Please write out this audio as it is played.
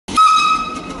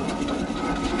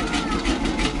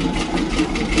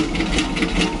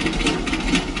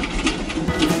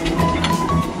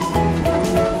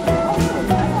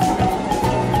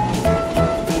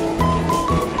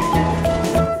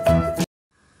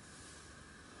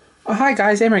Oh, hi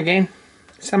guys, Emma again.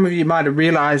 Some of you might have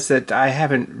realised that I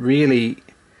haven't really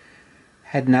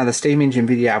had another steam engine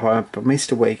video up. I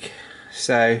missed a week,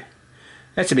 so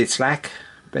that's a bit slack,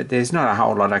 but there's not a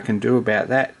whole lot I can do about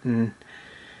that, and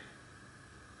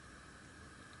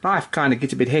life kind of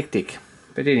gets a bit hectic.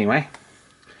 But anyway,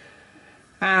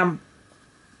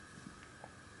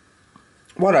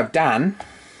 what I've done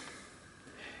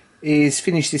is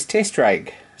finish this test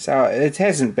rig. So it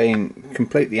hasn't been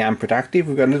completely unproductive.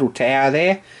 We've got a little tower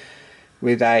there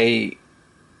with a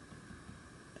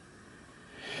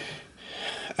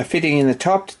fitting in the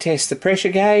top to test the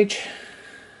pressure gauge,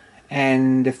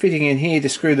 and a fitting in here to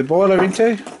screw the boiler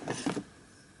into.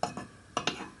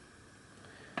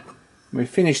 We've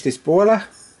finished this boiler.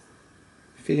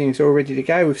 Fitting's all ready to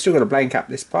go. We've still got to blank up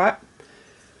this pipe.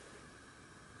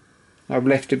 I've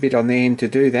left a bit on the end to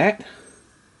do that.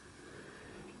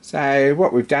 So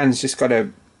what we've done is just got a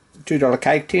 $2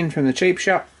 cake tin from the cheap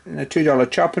shop and a $2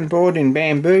 chopping board in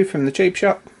bamboo from the cheap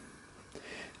shop.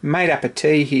 Made up a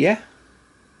T here,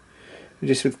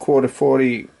 just with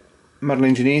 1/4 model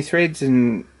engineer threads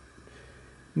and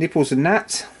nipples and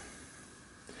nuts,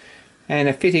 and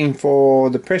a fitting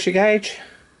for the pressure gauge.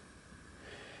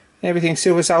 Everything's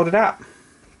silver soldered up.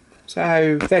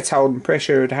 So that's holding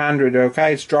pressure at 100.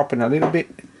 Okay, it's dropping a little bit.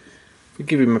 We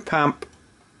give him a pump,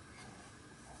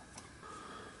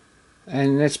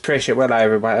 and that's pressure well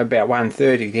over about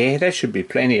 130 there. That should be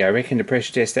plenty, I reckon, to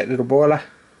pressure test that little boiler.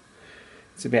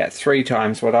 It's about 3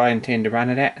 times what I intend to run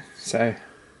it at. So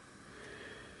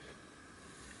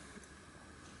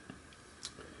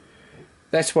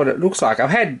that's what it looks like. I've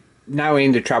had no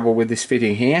end of trouble with this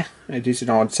fitting here. It is an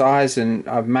odd size, and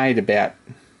I've made about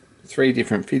 3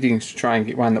 different fittings to try and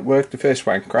get one that worked. The first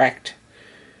one cracked,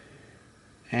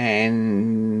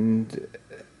 and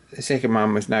the second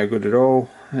one was no good at all,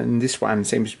 and this one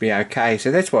seems to be okay.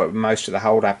 So that's what most of the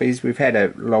hold up is. We've had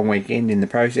a long weekend in the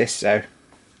process, so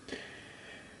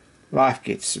life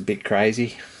gets a bit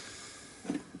crazy.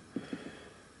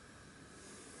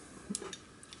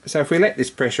 So if we let this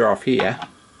pressure off here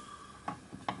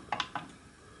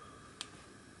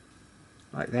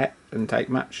like that, doesn't take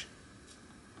much.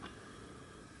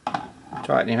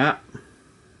 Tighten him up.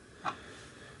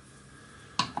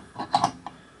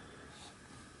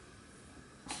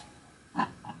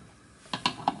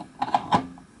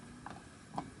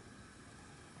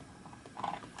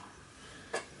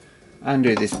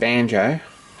 Undo this banjo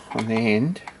on the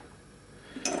end.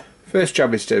 First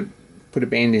job is to put a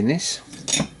bend in this.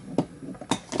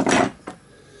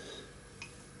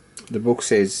 The book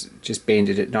says just bend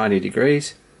it at 90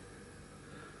 degrees.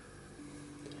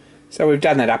 So we've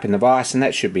done that up in the vise, and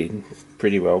that should be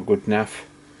pretty well good enough,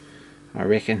 I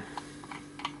reckon.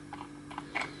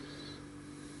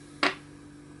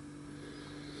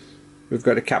 We've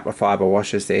got a couple of fibre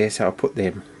washers there, so I'll put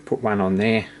one on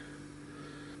there.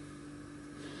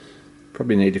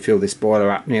 Probably need to fill this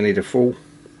boiler up nearly to full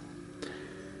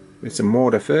with some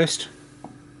water first.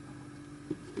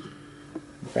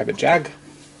 Grab a jug.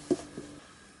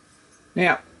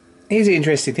 Now, here's the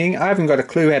interesting thing. I haven't got a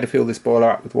clue how to fill this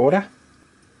boiler up with water.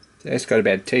 So it's got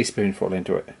about a teaspoonful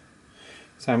into it.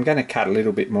 So I'm going to cut a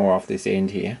little bit more off this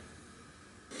end here.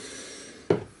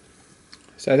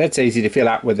 So that's easy to fill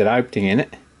up with an opening in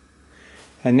it.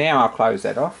 And now I'll close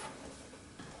that off.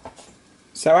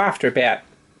 So after about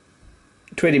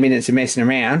 20 minutes of messing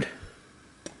around,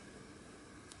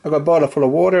 I've got a boiler full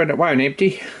of water, and it won't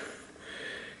empty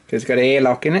because it's got an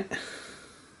airlock in it.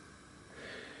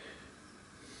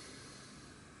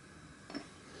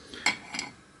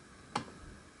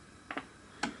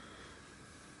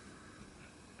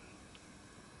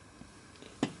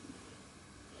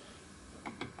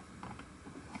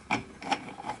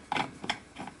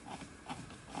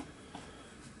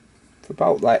 If I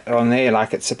bolt that on there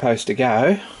like it's supposed to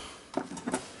go,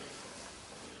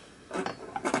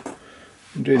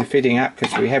 and do the fitting up,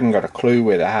 because we haven't got a clue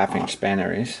where the 1/2-inch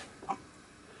spanner is.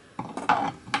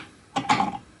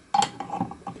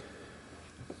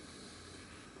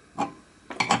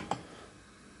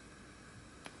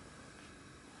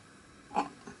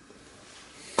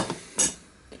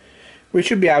 We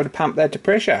should be able to pump that to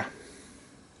pressure.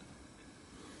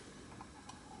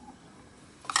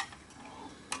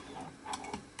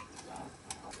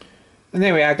 And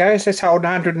there we are, guys. That's holding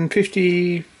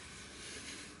 150,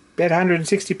 about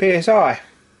 160 psi.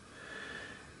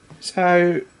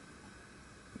 So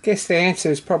I guess the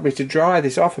answer is probably to dry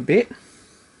this off a bit.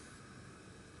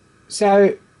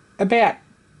 So about,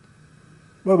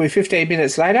 probably 15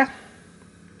 minutes later,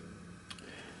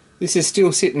 this is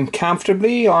still sitting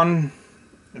comfortably on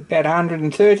about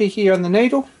 130 here on the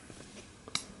needle.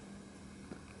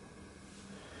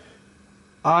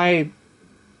 I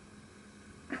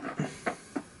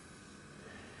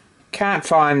can't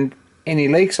find any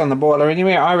leaks on the boiler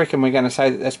anywhere. I reckon we're going to say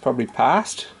that that's probably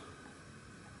passed.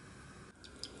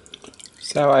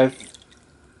 So I've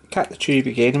cut the tube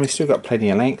again, and we've still got plenty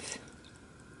of length.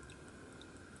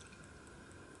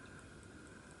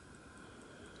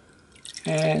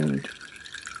 And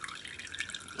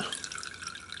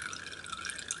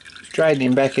straighten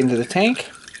him back into the tank.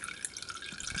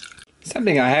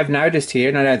 Something I have noticed here,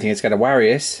 and I don't think it's going to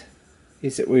worry us,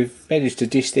 is that we've managed to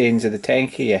dish the ends of the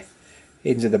tank here,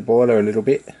 ends of the boiler a little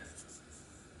bit.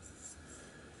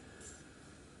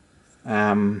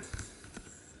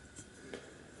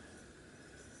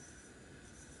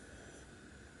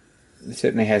 It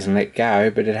certainly hasn't let go,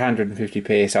 but at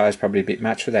 150 psi is probably a bit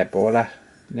much for that boiler.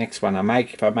 Next one I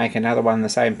make, if I make another one the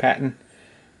same pattern,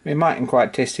 we mightn't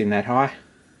quite test him that high.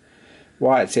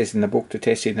 Why it says in the book to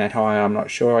test him that high, I'm not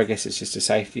sure. I guess it's just a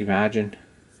safety margin.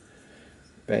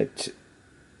 But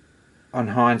on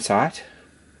hindsight,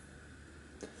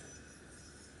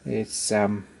 it's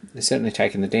certainly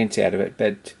taken the dents out of it,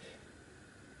 but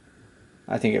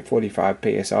I think at 45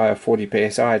 psi or 40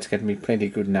 psi it's going to be plenty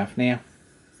good enough now.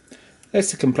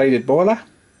 That's the completed boiler.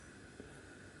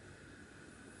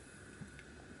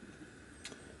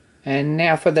 And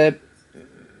now for the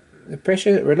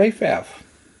pressure relief valve.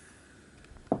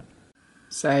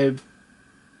 So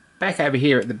back over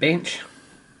here at the bench,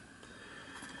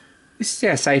 this is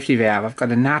our safety valve. I've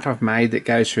got a nut I've made that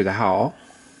goes through the hole,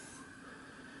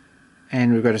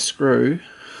 and we've got a screw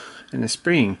and a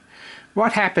spring.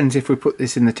 What happens if we put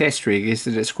this in the test rig is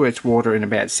that it squirts water in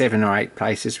about 7 or 8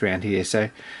 places around here. So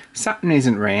something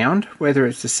isn't round, whether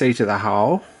it's the seat of the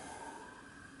hole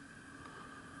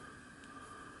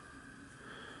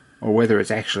or whether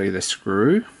it's actually the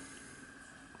screw.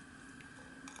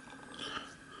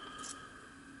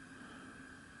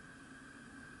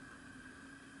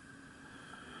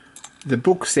 The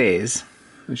book says,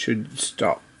 I should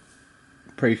stop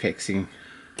prefixing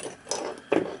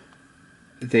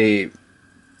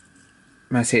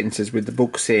my sentences with the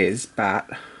book says, but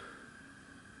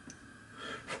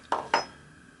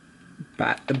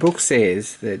the book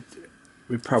says that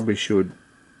we probably should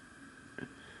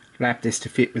lap this to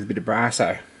fit with a bit of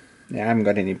Brasso. Now I haven't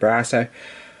got any Brasso.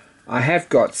 I have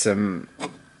got some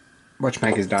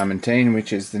Watchmaker's Diamantine,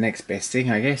 which is the next best thing,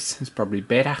 I guess. It's probably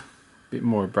better, a bit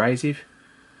more abrasive.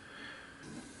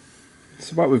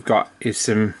 So what we've got is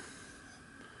some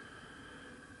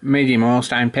medium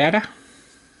oilstone powder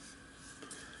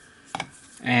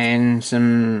and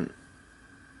some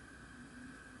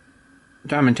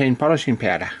diamantine polishing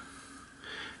powder.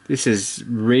 This is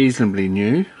reasonably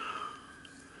new.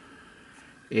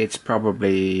 It's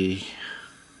probably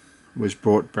was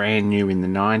brought brand new in the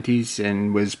 90s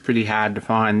and was pretty hard to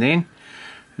find then,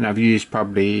 and I've used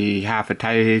probably half a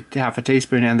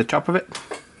teaspoon on the top of it.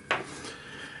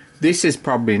 This is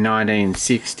probably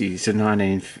 1960s or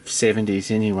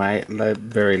 1970s anyway, at the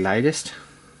very latest.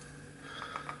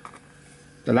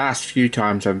 The last few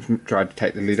times I've tried to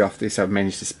take the lid off this, I've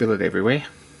managed to spill it everywhere.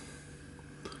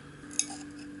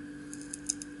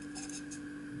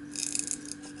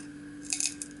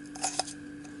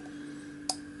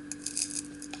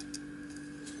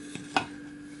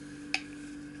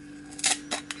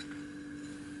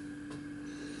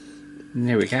 And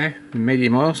there we go,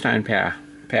 medium oilstone powder.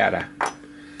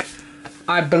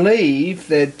 I believe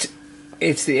that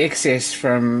it's the excess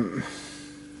from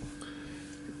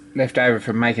left over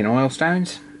from making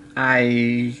oilstones.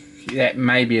 That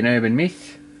may be an urban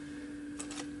myth,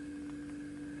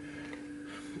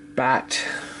 but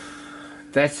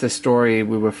that's the story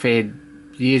we were fed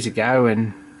years ago,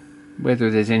 and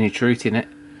whether there's any truth in it.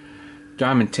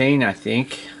 Diamantine, I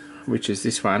think, which is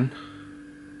this one,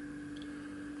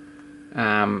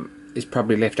 is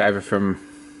probably left over from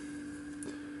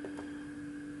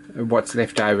what's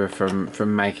left over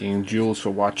from making jewels for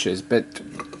watches, but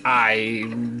I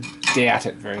doubt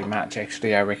it very much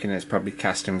actually. I reckon it's probably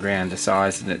custom ground to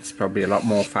size, and it's probably a lot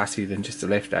more fussy than just the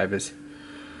leftovers.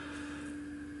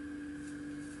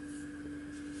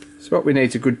 So what we need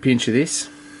is a good pinch of this,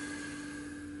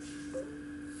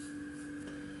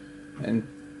 and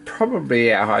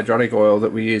probably our hydraulic oil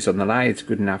that we use on the lathe is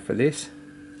good enough for this.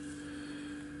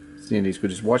 It's nearly as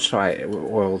good as watch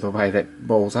oil the way that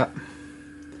balls up.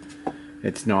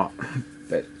 It's not,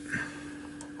 but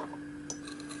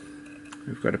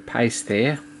we've got a paste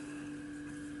there.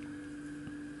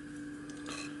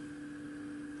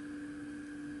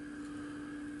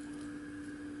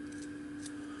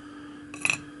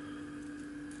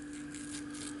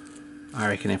 I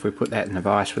reckon if we put that in the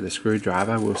vise with a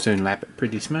screwdriver, we'll soon lap it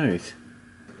pretty smooth.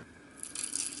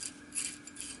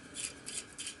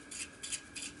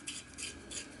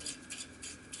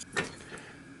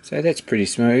 So that's pretty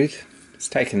smooth. It's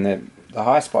taken the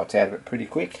high spots out of it pretty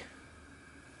quick.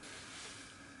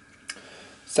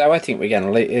 So I think we're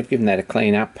going to give that a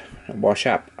clean up and wash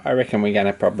up. I reckon we're going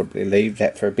to probably leave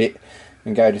that for a bit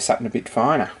and go to something a bit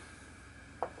finer.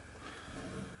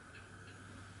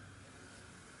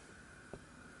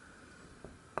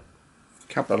 A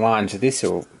couple of lines of this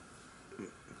will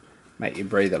make you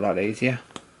breathe a lot easier.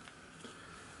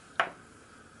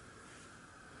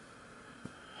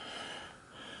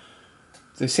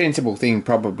 The sensible thing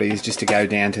probably is just to go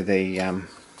down to the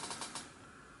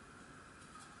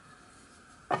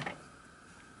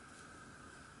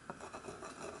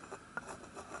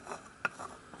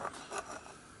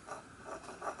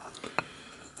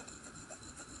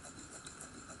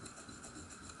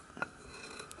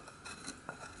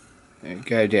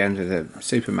go down to the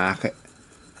supermarket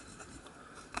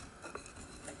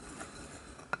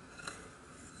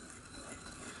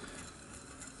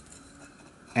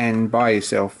and buy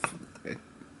yourself a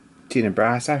tin of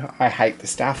Brasso. I hate the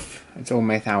stuff. It's all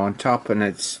metho on top and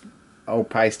it's all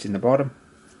paste in the bottom.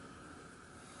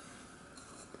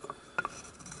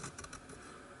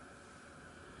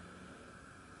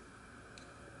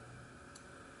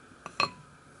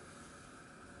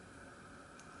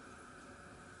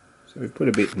 So we put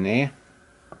a bit in there.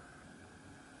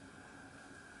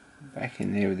 Back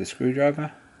in there with the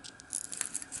screwdriver.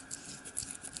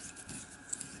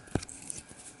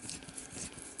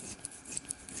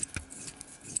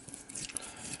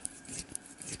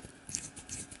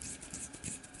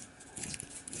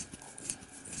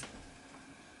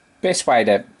 Best way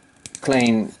to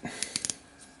clean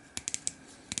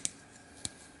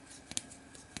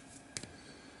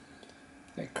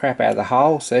that crap out of the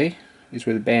hole, see, is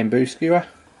with a bamboo skewer.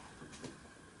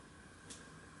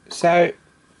 So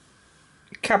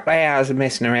a couple of hours of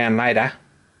messing around later,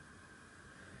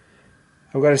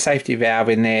 I've got a safety valve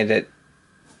in there that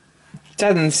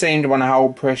doesn't seem to want to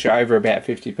hold pressure over about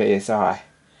 50 psi.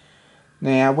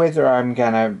 Now whether I'm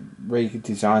going to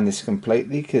redesign this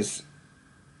completely, because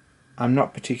I'm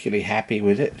not particularly happy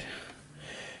with it.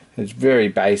 It's very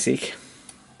basic.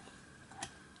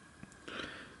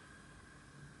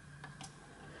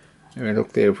 And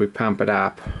look there, if we pump it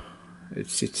up,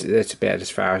 that's about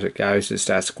as far as it goes. It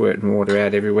starts squirting water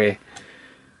out everywhere.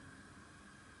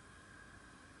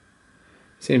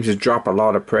 Seems to drop a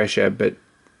lot of pressure, but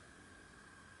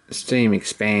steam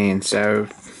expands, so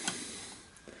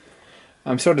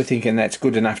I'm sort of thinking that's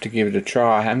good enough to give it a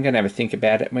try. I'm going to have a think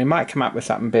about it. We might come up with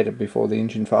something better before the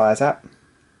engine fires up.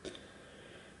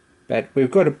 But we've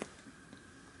got a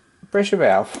pressure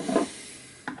valve.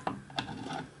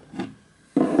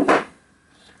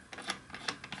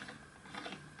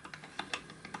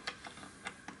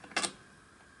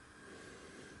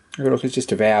 Look, it's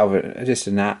just a valve, just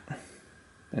a nut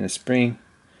and a spring,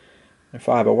 a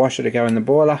fibre washer to go in the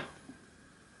boiler.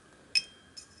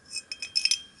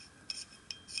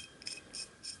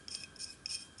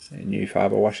 A new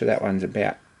fibre washer, that one's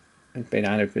about, it's been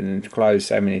opened and closed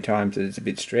so many times that it's a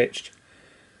bit stretched.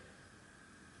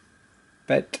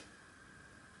 But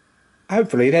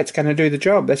hopefully that's going to do the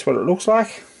job. That's what it looks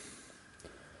like.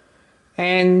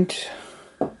 And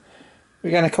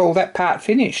we're going to call that part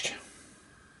finished.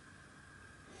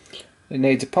 It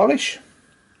needs a polish.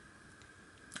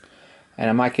 And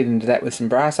I might get into that with some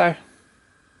Brasso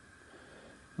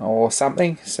or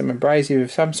something, some abrasive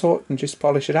of some sort, and just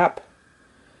polish it up.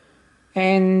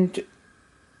 And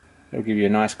it'll give you a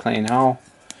nice clean hole.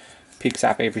 Picks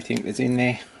up everything that's in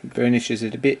there, burnishes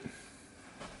it a bit.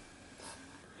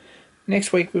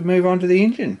 Next week we move on to the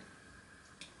engine.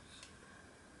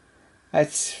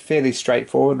 That's fairly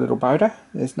straightforward little motor.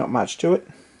 There's not much to it.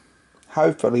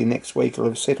 Hopefully next week it'll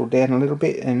have settled down a little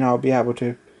bit and I'll be able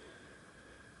to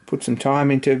put some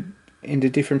time into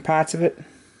different parts of it.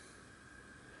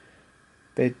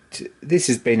 But this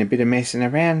has been a bit of messing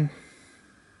around.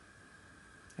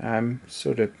 I'm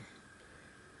sort of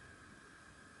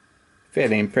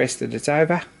fairly impressed that it's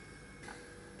over.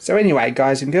 So anyway,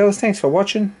 guys and girls, thanks for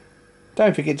watching.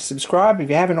 Don't forget to subscribe if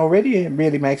you haven't already. It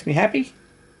really makes me happy.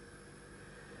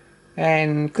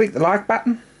 And click the like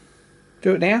button.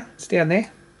 Do it now. It's down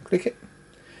there. Click it.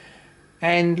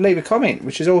 And leave a comment,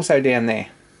 which is also down there.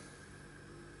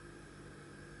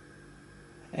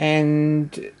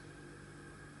 And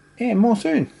yeah, more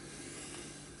soon.